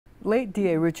Late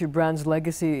DA Richard Brown's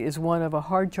legacy is one of a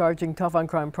hard-charging,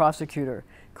 tough-on-crime prosecutor.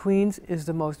 Queens is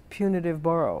the most punitive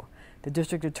borough. The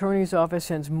district attorney's office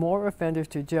sends more offenders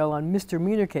to jail on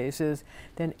misdemeanor cases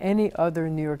than any other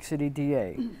New York City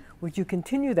DA. Would you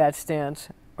continue that stance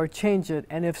or change it,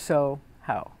 and if so,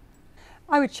 how?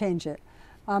 I would change it.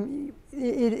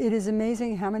 It is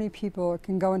amazing how many people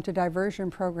can go into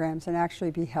diversion programs and actually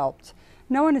be helped.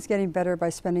 No one is getting better by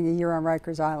spending a year on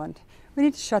Rikers Island. We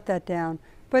need to shut that down.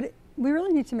 But we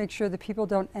really need to make sure that people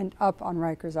don't end up on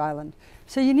Rikers Island.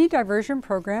 So you need diversion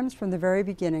programs from the very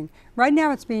beginning. Right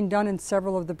now it's being done in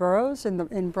several of the boroughs,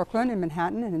 in Brooklyn, in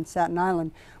Manhattan, and in Staten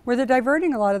Island, where they're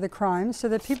diverting a lot of the crimes so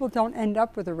that people don't end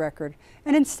up with a record.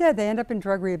 And instead they end up in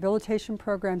drug rehabilitation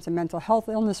programs and mental health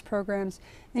illness programs,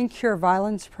 in cure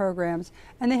violence programs,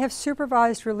 and they have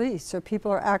supervised release. So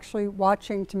people are actually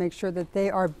watching to make sure that they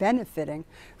are benefiting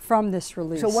from this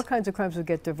release. So what kinds of crimes would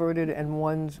get diverted and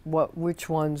which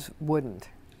ones wouldn't?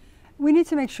 We need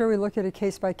to make sure we look at a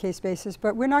case-by-case basis,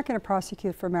 but we're not going to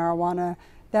prosecute for marijuana.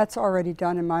 That's already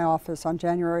done in my office on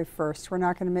January 1st. We're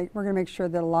going to make sure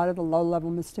that a lot of the low-level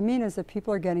misdemeanors that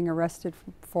people are getting arrested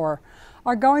for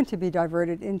are going to be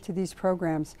diverted into these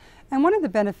programs. And one of the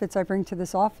benefits I bring to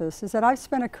this office is that I've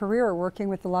spent a career working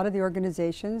with a lot of the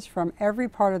organizations from every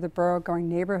part of the borough, going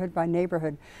neighborhood by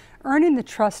neighborhood, earning the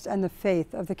trust and the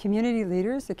faith of the community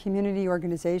leaders, the community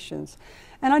organizations.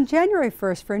 And on January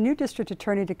 1st, for a new district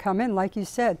attorney to come in, like you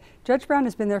said, Judge Brown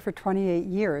has been there for 28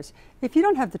 years. If you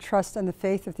don't have the trust and the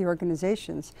faith of the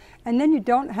organizations, and then you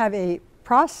don't have a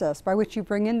process by which you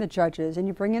bring in the judges and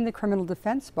you bring in the criminal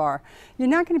defense bar, you're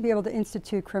not going to be able to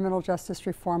institute criminal justice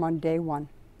reform on day one.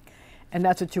 And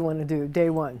that's what you want to do,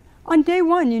 day one? On day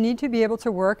one, you need to be able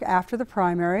to work after the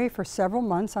primary for several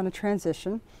months on a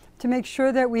transition to make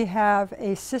sure that we have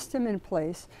a system in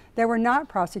place that we're not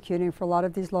prosecuting for a lot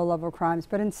of these low-level crimes,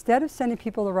 but instead of sending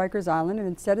people to Rikers Island and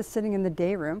instead of sitting in the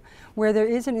day room where there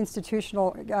is an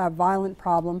institutional violent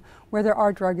problem, where there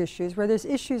are drug issues, where there's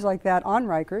issues like that on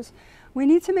Rikers, we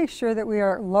need to make sure that we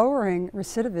are lowering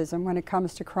recidivism when it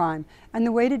comes to crime. And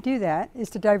the way to do that is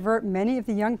to divert many of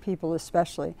the young people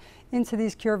especially into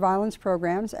these cure violence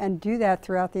programs and do that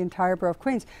throughout the entire borough of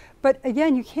Queens. But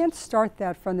again, you can't start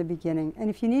that from the beginning. And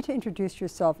if you need to introduce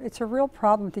yourself, it's a real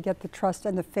problem to get the trust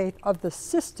and the faith of the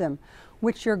system,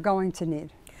 which you're going to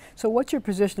need. So what's your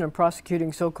position on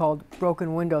prosecuting so-called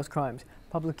broken windows crimes?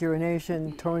 Public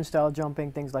urination, turnstile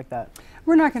jumping, things like that?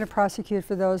 We're not going to prosecute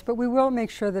for those, but we will make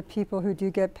sure that people who do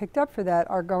get picked up for that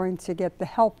are going to get the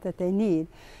help that they need.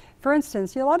 For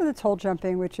instance, a lot of the toll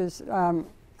jumping, which is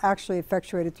actually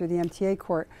effectuated through the MTA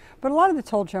court, but a lot of the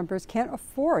toll jumpers can't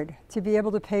afford to be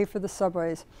able to pay for the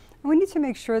subways. And we need to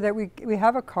make sure that we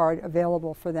have a card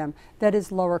available for them that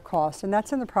is lower cost, and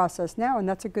that's in the process now, and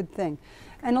that's a good thing.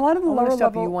 And a lot of the lower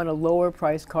level, you want a lower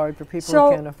price card for people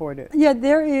who can't afford it. Yeah,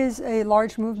 there is a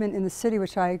large movement in the city,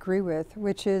 which I agree with,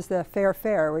 which is the fair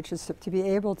fare, which is to be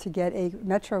able to get a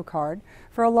Metro card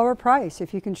for a lower price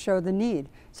if you can show the need,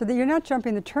 so that you're not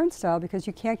jumping the turnstile because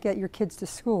you can't get your kids to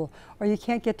school, or you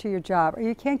can't get to your job, or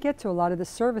you can't get to a lot of the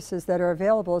services that are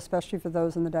available, especially for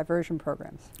those in the diversion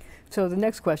programs. So the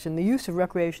next question, the use of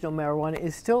recreational marijuana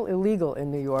is still illegal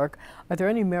in New York. Are there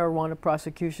any marijuana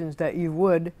prosecutions that you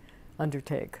would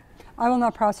undertake? I will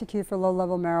not prosecute for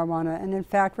low-level marijuana, and in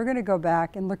fact we're going to go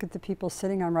back and look at the people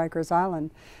sitting on Rikers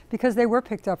Island because they were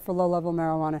picked up for low-level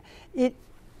marijuana. It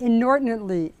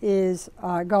inordinately is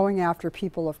going after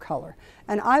people of color,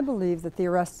 and I believe that the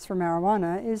arrests for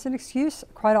marijuana is an excuse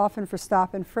quite often for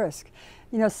stop and frisk.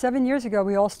 You know, 7 years ago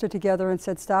we all stood together and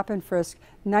said stop and frisk.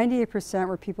 98%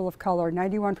 were people of color,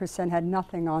 91% had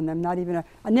nothing on them, not even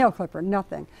a nail clipper,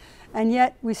 nothing. And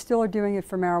yet we still are doing it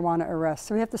for marijuana arrests.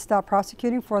 So we have to stop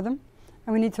prosecuting for them,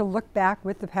 and we need to look back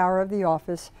with the power of the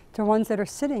office to ones that are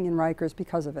sitting in Rikers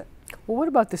because of it. Well, what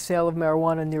about the sale of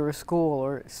marijuana near a school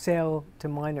or sale to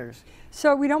minors?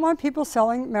 So we don't want people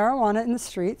selling marijuana in the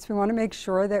streets. We want to make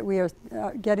sure that we are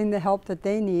getting the help that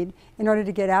they need in order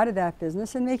to get out of that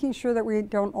business, and making sure that we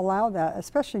don't allow that,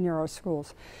 especially near our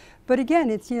schools. But again,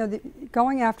 it's, you know,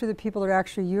 going after the people that are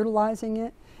actually utilizing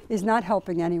it is not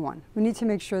helping anyone. We need to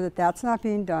make sure that that's not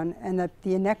being done and that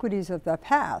the inequities of the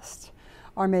past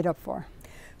are made up for.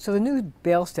 So the new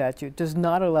bail statute does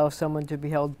not allow someone to be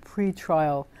held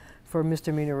pre-trial for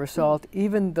misdemeanor assault,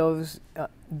 even though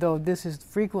this is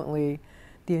frequently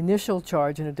the initial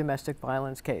charge in a domestic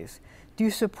violence case. Do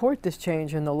you support this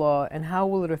change in the law, and how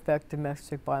will it affect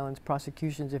domestic violence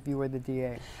prosecutions if you were the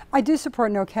DA? I do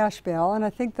support no cash bail, and I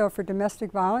think, though, for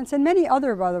domestic violence and many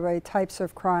other, by the way, types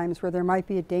of crimes where there might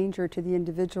be a danger to the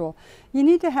individual, you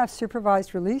need to have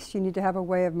supervised release. You need to have a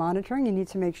way of monitoring. You need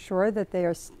to make sure that they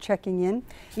are checking in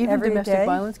Even every domestic day.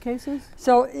 violence cases?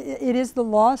 So it is the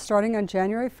law starting on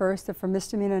January 1st that for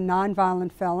misdemeanor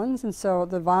nonviolent felons, and so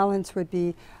the violence would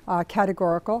be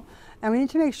categorical. And we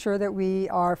need to make sure that we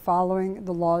are following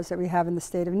the laws that we have in the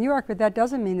state of New York, but that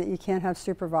doesn't mean that you can't have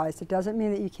supervised. It doesn't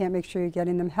mean that you can't make sure you're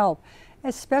getting them help,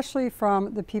 especially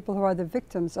from the people who are the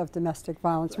victims of domestic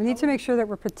violence. We need to make sure that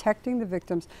we're protecting the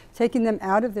victims, taking them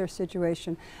out of their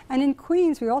situation. And in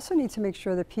Queens, we also need to make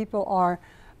sure that people are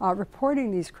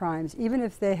reporting these crimes, even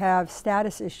if they have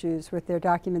status issues with their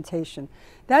documentation.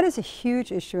 That is a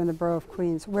huge issue in the borough of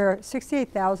Queens, where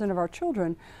 68,000 of our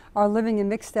children are living in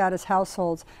mixed status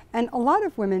households. And a lot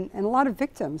of women and a lot of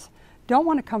victims don't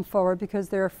want to come forward because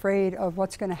they're afraid of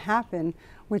what's going to happen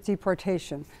with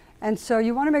deportation. And so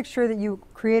you want to make sure that you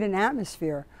create an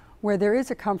atmosphere where there is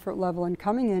a comfort level in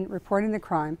coming in, reporting the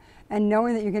crime, and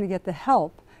knowing that you're going to get the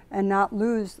help and not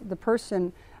lose the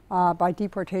person by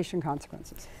deportation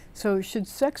consequences. So should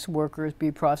sex workers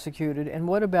be prosecuted, and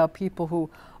what about people who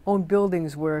own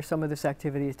buildings where some of this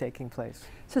activity is taking place?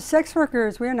 So sex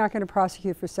workers, we are not going to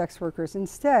prosecute for sex workers.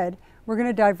 Instead, we're going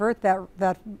to divert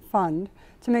that fund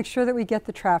to make sure that we get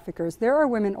the traffickers. There are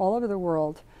women all over the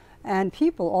world and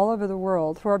people all over the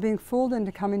world who are being fooled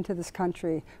into coming to this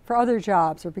country for other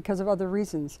jobs or because of other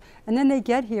reasons. And then they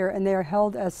get here and they are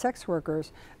held as sex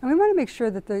workers. And we want to make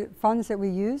sure that the funds that we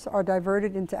use are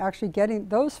diverted into actually getting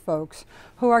those folks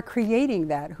who are creating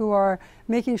that, who are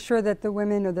making sure that the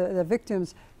women or the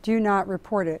victims do not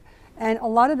report it. And a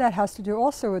lot of that has to do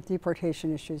also with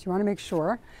deportation issues. You want to make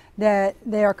sure that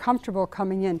they are comfortable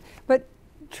coming in. But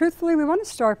truthfully, we want to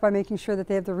start by making sure that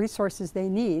they have the resources they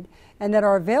need and that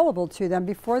are available to them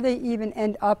before they even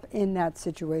end up in that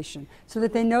situation, so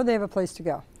that they know they have a place to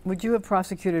go. Would you have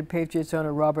prosecuted Patriots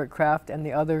owner Robert Kraft and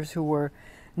the others who were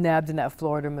nabbed in that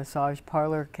Florida massage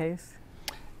parlor case?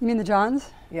 You mean the Johns?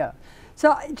 Yeah.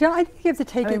 So, John, I think you have to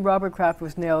take I mean, Robert Kraft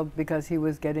was nailed because he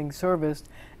was getting serviced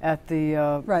at the,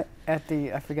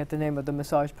 I forget the name of the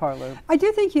massage parlor. I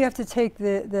do think you have to take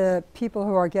the people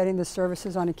who are getting the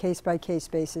services on a case-by-case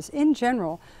basis. In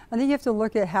general, I think you have to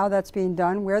look at how that's being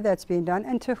done, where that's being done,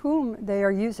 and to whom they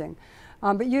are using.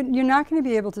 But you're not going to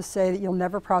be able to say that you'll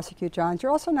never prosecute Johns.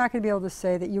 You're also not going to be able to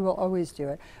say that you will always do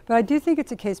it. But I do think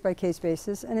it's a case-by-case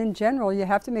basis, and in general, you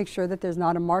have to make sure that there's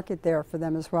not a market there for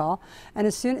them as well. And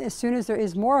as soon as there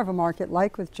is more of a market,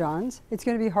 like with Johns, it's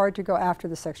going to be hard to go after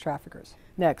the sex traffickers.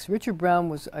 Next, Richard Brown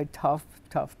was a tough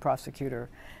prosecutor.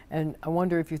 And I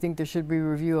wonder if you think there should be a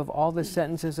review of all the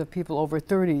sentences of people over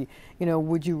 30. You know,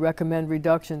 would you recommend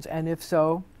reductions? And if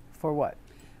so, for what?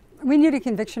 We need a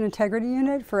conviction integrity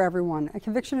unit for everyone. A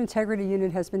conviction integrity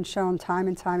unit has been shown time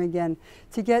and time again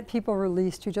to get people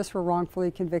released who just were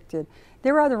wrongfully convicted.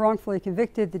 They were either wrongfully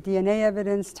convicted, the DNA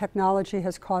evidence, technology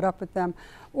has caught up with them,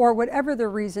 or whatever the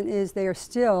reason is, they are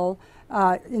still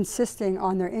insisting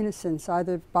on their innocence,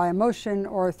 either by emotion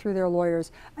or through their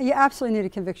lawyers. You absolutely need a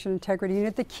conviction integrity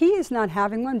unit. The key is not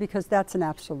having one, because that's an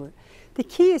absolute. The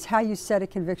key is how you set a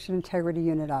conviction integrity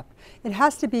unit up. It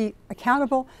has to be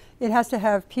accountable. It has to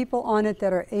have people on it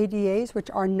that are ADAs, which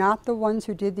are not the ones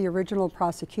who did the original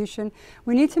prosecution.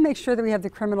 We need to make sure that we have the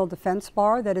criminal defense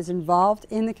bar that is involved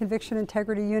in the conviction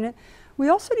integrity unit. We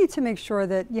also need to make sure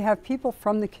that you have people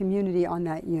from the community on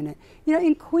that unit. You know,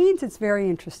 in Queens, it's very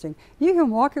interesting. You can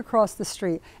walk across the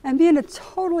street and be in a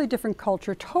totally different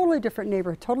culture, totally different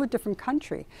neighborhood, totally different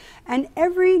country. And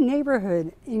every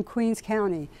neighborhood in Queens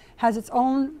County has its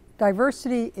own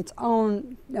diversity, its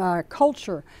own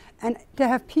culture. And to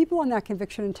have people on that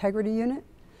conviction integrity unit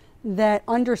that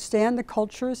understand the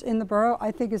cultures in the borough, I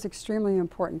think is extremely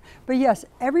important. But yes,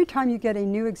 every time you get a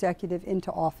new executive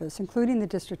into office, including the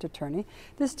district attorney,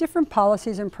 there's different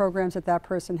policies and programs that that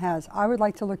person has. I would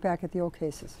like to look back at the old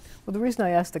cases. Well, the reason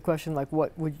I asked the question,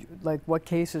 what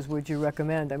cases would you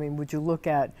recommend? I mean, would you look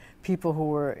at people who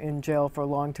were in jail for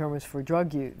long terms for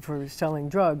for selling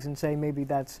drugs and say maybe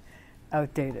that's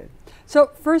outdated? So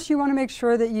first, you want to make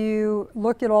sure that you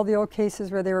look at all the old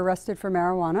cases where they were arrested for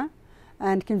marijuana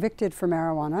and convicted for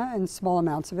marijuana and small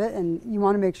amounts of it, and you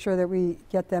want to make sure that we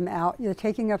get them out. They're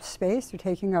taking up space, they're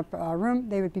taking up room,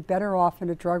 they would be better off in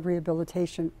a drug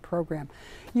rehabilitation program.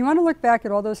 You want to look back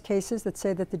at all those cases that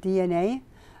say that the DNA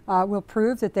will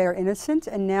prove that they are innocent,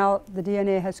 and now the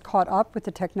DNA has caught up with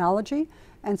the technology,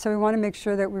 and so we want to make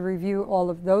sure that we review all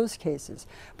of those cases.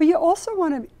 But you also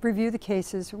want to review the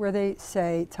cases where they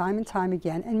say time and time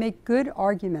again and make good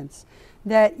arguments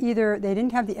that either they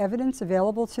didn't have the evidence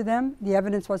available to them, the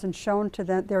evidence wasn't shown to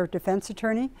their defense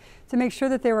attorney, to make sure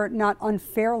that they were not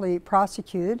unfairly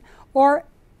prosecuted, or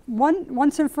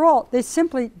once and for all, they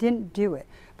simply didn't do it.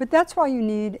 But that's why you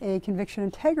need a conviction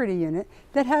integrity unit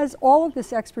that has all of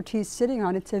this expertise sitting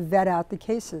on it to vet out the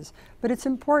cases. But it's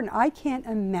important. I can't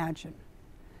imagine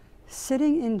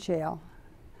sitting in jail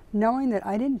knowing that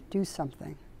I didn't do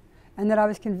something and that I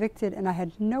was convicted and I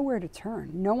had nowhere to turn,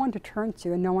 no one to turn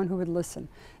to, and no one who would listen.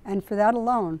 And for that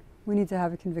alone, we need to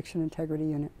have a conviction integrity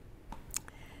unit.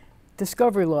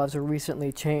 Discovery laws are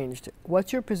recently changed.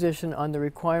 What's your position on the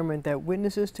requirement that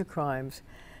witnesses to crimes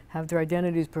have their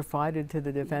identities provided to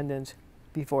the defendants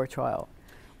before trial?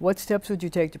 What steps would you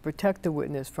take to protect the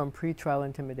witness from pretrial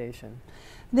intimidation?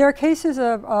 There are cases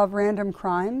of random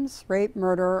crimes, rape,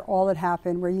 murder, all that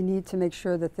happened, where you need to make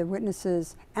sure that the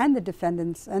witnesses and the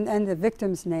defendants and the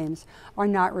victims' names are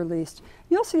not released.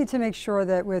 You also need to make sure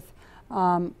that with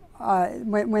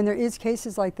when there is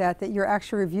cases like that, that you're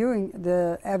actually reviewing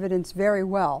the evidence very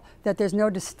well, that there's no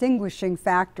distinguishing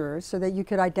factors so that you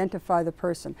could identify the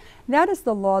person. That is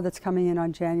the law that's coming in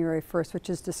on January 1st,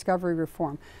 which is discovery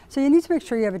reform. So you need to make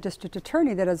sure you have a district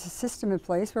attorney that has a system in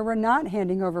place where we're not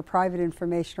handing over private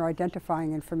information or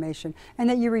identifying information, and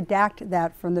that you redact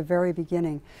that from the very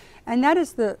beginning. And that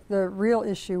is the real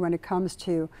issue when it comes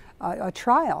to a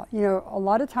trial. You know, a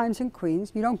lot of times in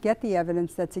Queens, you don't get the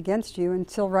evidence that's against you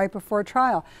until right before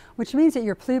trial, which means that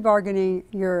your plea bargaining,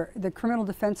 the criminal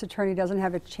defense attorney doesn't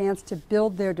have a chance to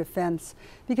build their defense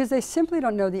because they simply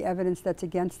don't know the evidence that's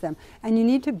against them. And you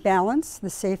need to balance the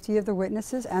safety of the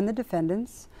witnesses and the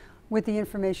defendants with the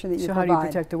information that you provide. So how do you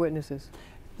protect the witnesses?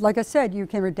 Like I said, you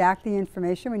can redact the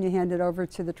information when you hand it over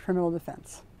to the criminal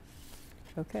defense.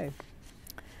 Okay.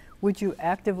 Would you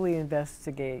actively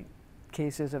investigate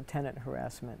cases of tenant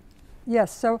harassment?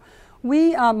 Yes. So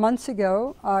we, months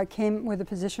ago, came with a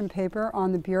position paper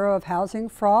on the Bureau of Housing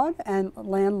Fraud and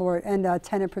landlord and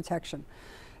tenant protection.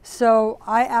 So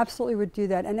I absolutely would do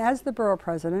that. And as the borough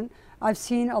president, I've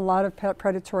seen a lot of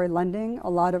predatory lending, a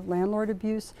lot of landlord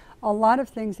abuse, a lot of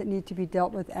things that need to be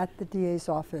dealt with at the DA's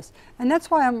office. And that's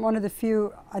why I'm one of the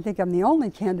few, I think I'm the only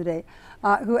candidate,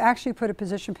 who actually put a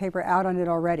position paper out on it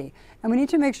already. And we need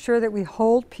to make sure that we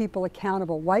hold people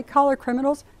accountable. White-collar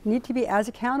criminals need to be as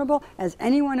accountable as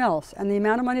anyone else, and the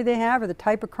amount of money they have or the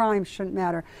type of crime shouldn't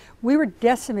matter. We were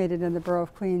decimated in the borough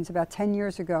of Queens about 10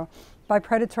 years ago by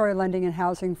predatory lending and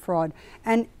housing fraud.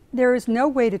 And there is no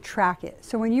way to track it.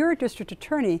 So when you're a district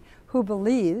attorney who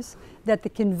believes that the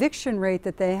conviction rate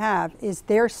that they have is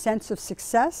their sense of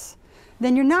success,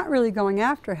 then you're not really going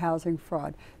after housing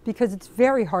fraud because it's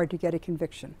very hard to get a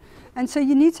conviction. And so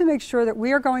you need to make sure that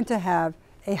we are going to have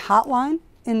a hotline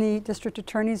in the district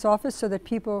attorney's office so that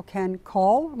people can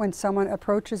call when someone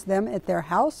approaches them at their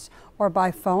house or by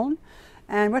phone.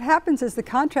 And what happens is the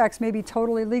contracts may be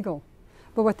totally legal,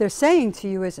 but what they're saying to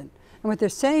you isn't. And what they're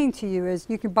saying to you is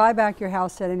you can buy back your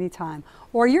house at any time,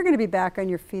 or you're going to be back on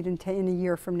your feet in a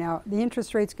year from now. The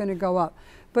interest rate's going to go up.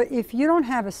 But if you don't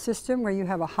have a system where you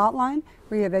have a hotline,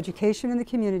 where you have education in the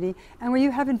community, and where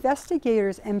you have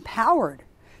investigators empowered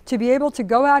to be able to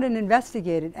go out and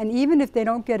investigate it, and even if they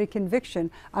don't get a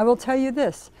conviction, I will tell you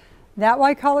this, that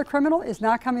white-collar criminal is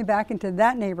not coming back into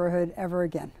that neighborhood ever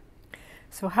again.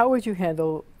 So how would you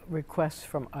handle requests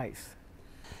from ICE?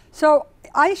 So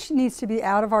ICE needs to be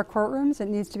out of our courtrooms, it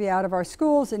needs to be out of our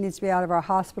schools, it needs to be out of our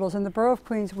hospitals. In the borough of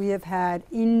Queens, we have had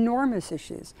enormous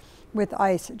issues with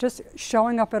ICE just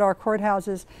showing up at our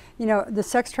courthouses. You know, the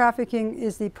sex trafficking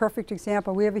is the perfect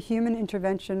example. We have a human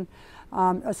intervention,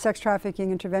 a sex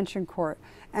trafficking intervention court.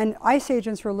 And ICE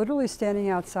agents were literally standing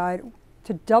outside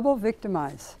to double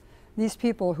victimize these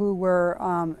people who were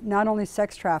not only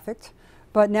sex trafficked,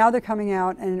 but now they're coming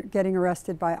out and getting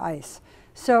arrested by ICE.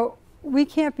 So we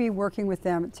can't be working with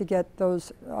them to get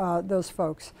those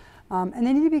folks. And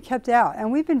they need to be kept out.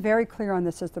 And we've been very clear on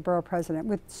this as the borough president.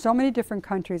 With so many different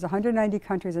countries, 190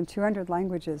 countries and 200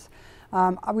 languages,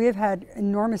 we have had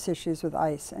enormous issues with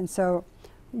ICE. And so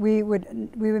we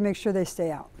would make sure they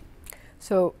stay out.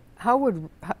 So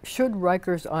should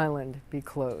Rikers Island be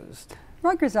closed?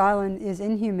 Rikers Island is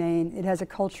inhumane. It has a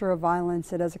culture of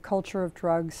violence. It has a culture of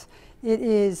drugs. It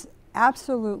is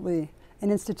absolutely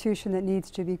an institution that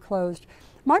needs to be closed.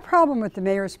 My problem with the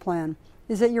mayor's plan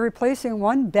is that you're replacing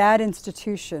one bad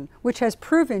institution, which has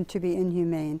proven to be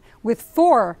inhumane, with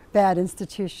 4 bad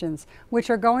institutions, which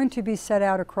are going to be set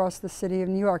out across the city of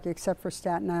New York, except for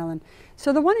Staten Island.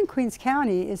 So the one in Queens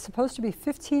County is supposed to be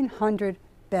 1,500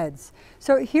 beds.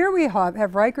 So here we have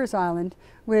Rikers Island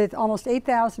with almost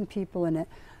 8,000 people in it.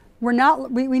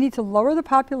 We need to lower the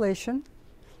population.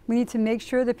 We need to make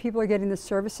sure that people are getting the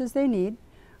services they need.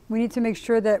 We need to make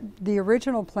sure that the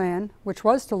original plan, which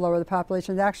was to lower the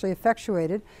population, is actually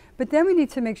effectuated. But then we need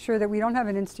to make sure that we don't have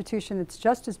an institution that's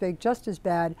just as big, just as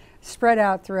bad, spread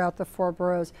out throughout the 4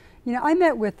 boroughs. You know, I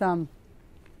met with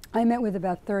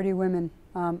about 30 women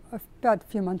about a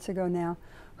few months ago now,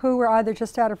 who were either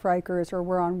just out of Rikers or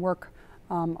were on work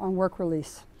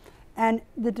release. And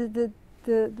the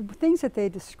things that they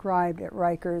described at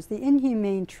Rikers, the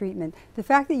inhumane treatment, the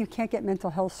fact that you can't get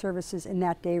mental health services in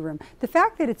that day room, the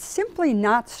fact that it's simply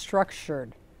not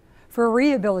structured for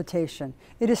rehabilitation.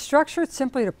 It is structured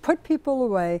simply to put people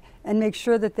away and make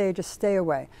sure that they just stay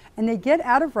away. And they get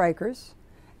out of Rikers,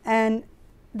 and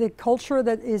the culture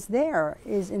that is there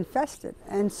is infested.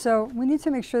 And so we need to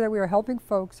make sure that we are helping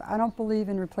folks. I don't believe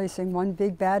in replacing one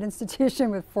big bad institution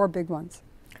with 4 big ones.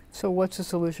 So what's the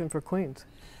solution for Queens?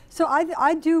 So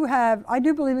I do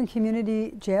believe in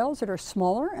community jails that are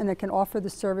smaller and that can offer the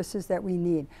services that we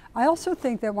need. I also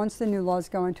think that once the new laws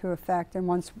go into effect and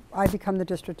once I become the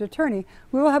district attorney,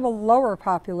 we will have a lower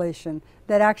population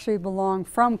that actually belong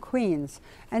from Queens.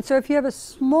 And so if you have a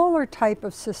smaller type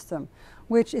of system,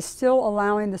 which is still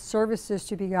allowing the services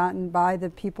to be gotten by the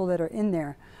people that are in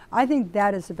there, I think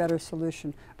that is a better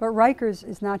solution. But Rikers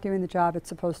is not doing the job it's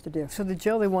supposed to do. So the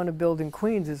jail they want to build in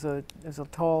Queens is a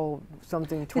tall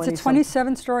something 20. It's a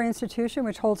 27-story institution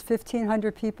which holds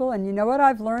 1,500 people. And you know what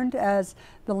I've learned as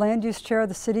the land use chair of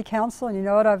the city council, and you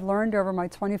know what I've learned over my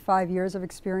 25 years of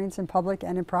experience in public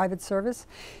and in private service?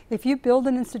 If you build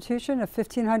an institution of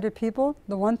 1,500 people,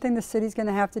 the one thing the city's going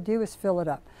to have to do is fill it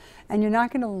up. And you're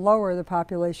not going to lower the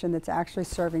population that's actually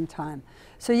serving time.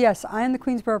 So yes, I am the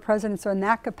Queensborough president, so in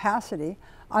that capacity,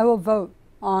 I will vote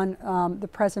on the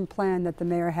present plan that the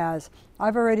mayor has.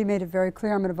 I've already made it very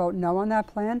clear I'm going to vote no on that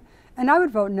plan, and I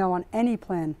would vote no on any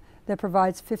plan that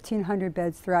provides 1,500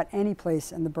 beds throughout any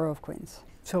place in the borough of Queens.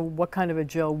 So what kind of a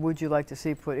jail would you like to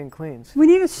see put in Queens? We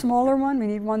need a smaller one. We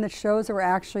need one that shows that we're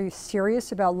actually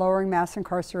serious about lowering mass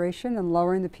incarceration and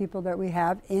lowering the people that we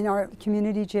have in our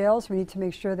community jails. We need to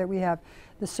make sure that we have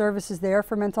the services there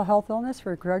for mental health illness,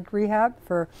 for drug rehab,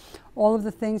 for all of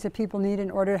the things that people need in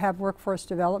order to have workforce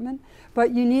development.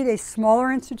 But you need a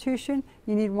smaller institution.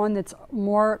 You need one that's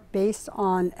more based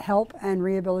on help and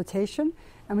rehabilitation.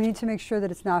 And we need to make sure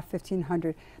that it's not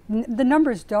 1,500. The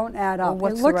numbers don't add up.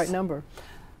 Well, what's the right number?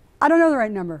 I don't know the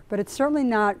right number, but it's certainly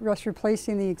not just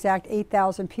replacing the exact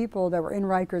 8,000 people that were in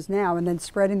Rikers now and then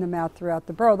spreading them out throughout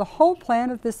the borough. The whole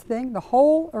plan of this thing, the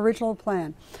whole original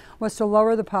plan, was to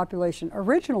lower the population.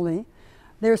 Originally,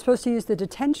 they were supposed to use the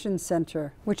detention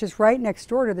center, which is right next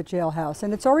door to the jailhouse.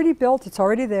 And it's already built, it's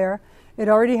already there. It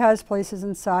already has places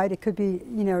inside. It could be,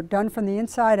 you know, done from the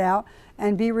inside out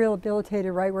and be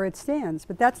rehabilitated right where it stands.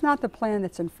 But that's not the plan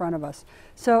that's in front of us.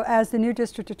 So as the new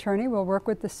district attorney, we'll work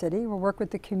with the city, we'll work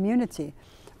with the community.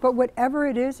 But whatever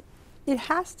it is, it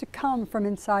has to come from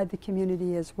inside the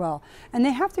community as well. And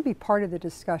they have to be part of the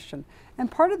discussion.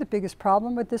 And part of the biggest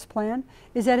problem with this plan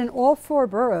is that in all 4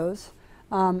 boroughs,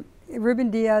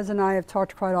 Ruben Diaz and I have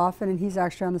talked quite often, and he's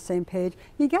actually on the same page.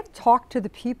 You got to talk to the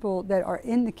people that are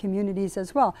in the communities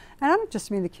as well. And I don't just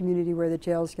mean the community where the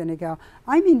jail is going to go.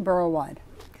 I mean borough-wide.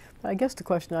 I guess the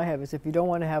question I have is if you don't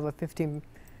want to have a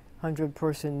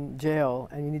 1,500-person jail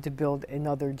and you need to build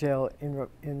another jail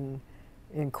in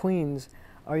Queens,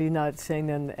 are you not saying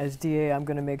then, as DA, I'm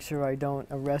going to make sure I don't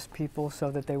arrest people so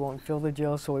that they won't fill the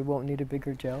jail so we won't need a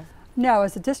bigger jail? No,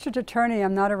 as a district attorney,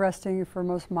 I'm not arresting you for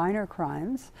most minor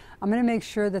crimes. I'm going to make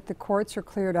sure that the courts are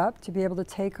cleared up to be able to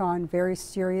take on very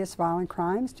serious violent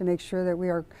crimes, to make sure that we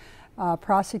are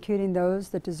prosecuting those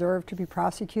that deserve to be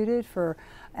prosecuted for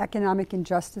economic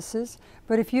injustices.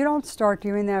 But if you don't start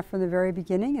doing that from the very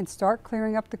beginning and start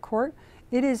clearing up the court,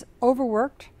 it is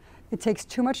overworked. It takes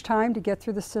too much time to get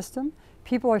through the system.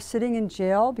 People are sitting in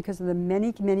jail because of the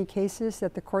many, many cases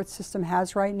that the court system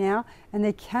has right now, and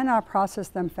they cannot process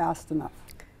them fast enough.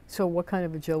 So what kind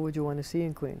of a jail would you want to see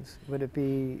in Queens? Would it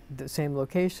be the same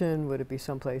location? Would it be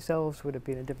someplace else? Would it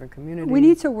be in a different community? We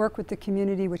need to work with the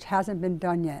community, which hasn't been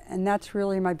done yet, and that's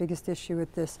really my biggest issue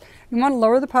with this. You want to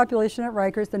lower the population at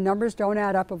Rikers. The numbers don't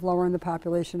add up of lowering the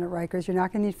population at Rikers. You're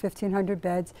not going to need 1,500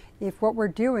 beds if what we're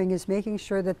doing is making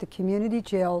sure that the community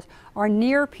jails are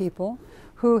near people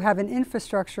who have an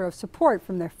infrastructure of support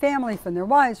from their family, from their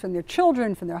wives, from their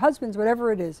children, from their husbands,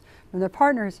 whatever it is, from their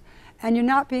partners. And you're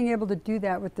not being able to do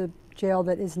that with the jail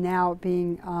that is now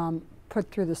being put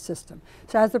through the system.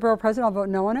 So as the borough president, I'll vote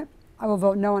no on it. I will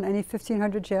vote no on any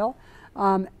 1,500 jail.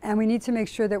 And we need to make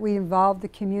sure that we involve the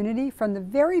community from the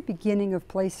very beginning of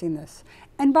placing this.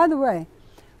 And by the way,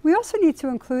 we also need to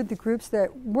include the groups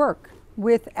that work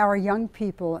with our young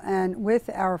people and with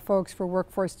our folks for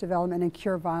workforce development and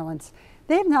cure violence.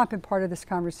 They have not been part of this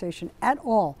conversation at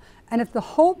all. And if the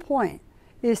whole point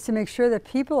is to make sure that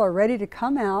people are ready to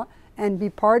come out and be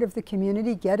part of the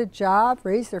community, get a job,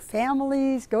 raise their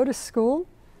families, go to school,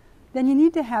 then you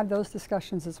need to have those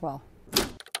discussions as well.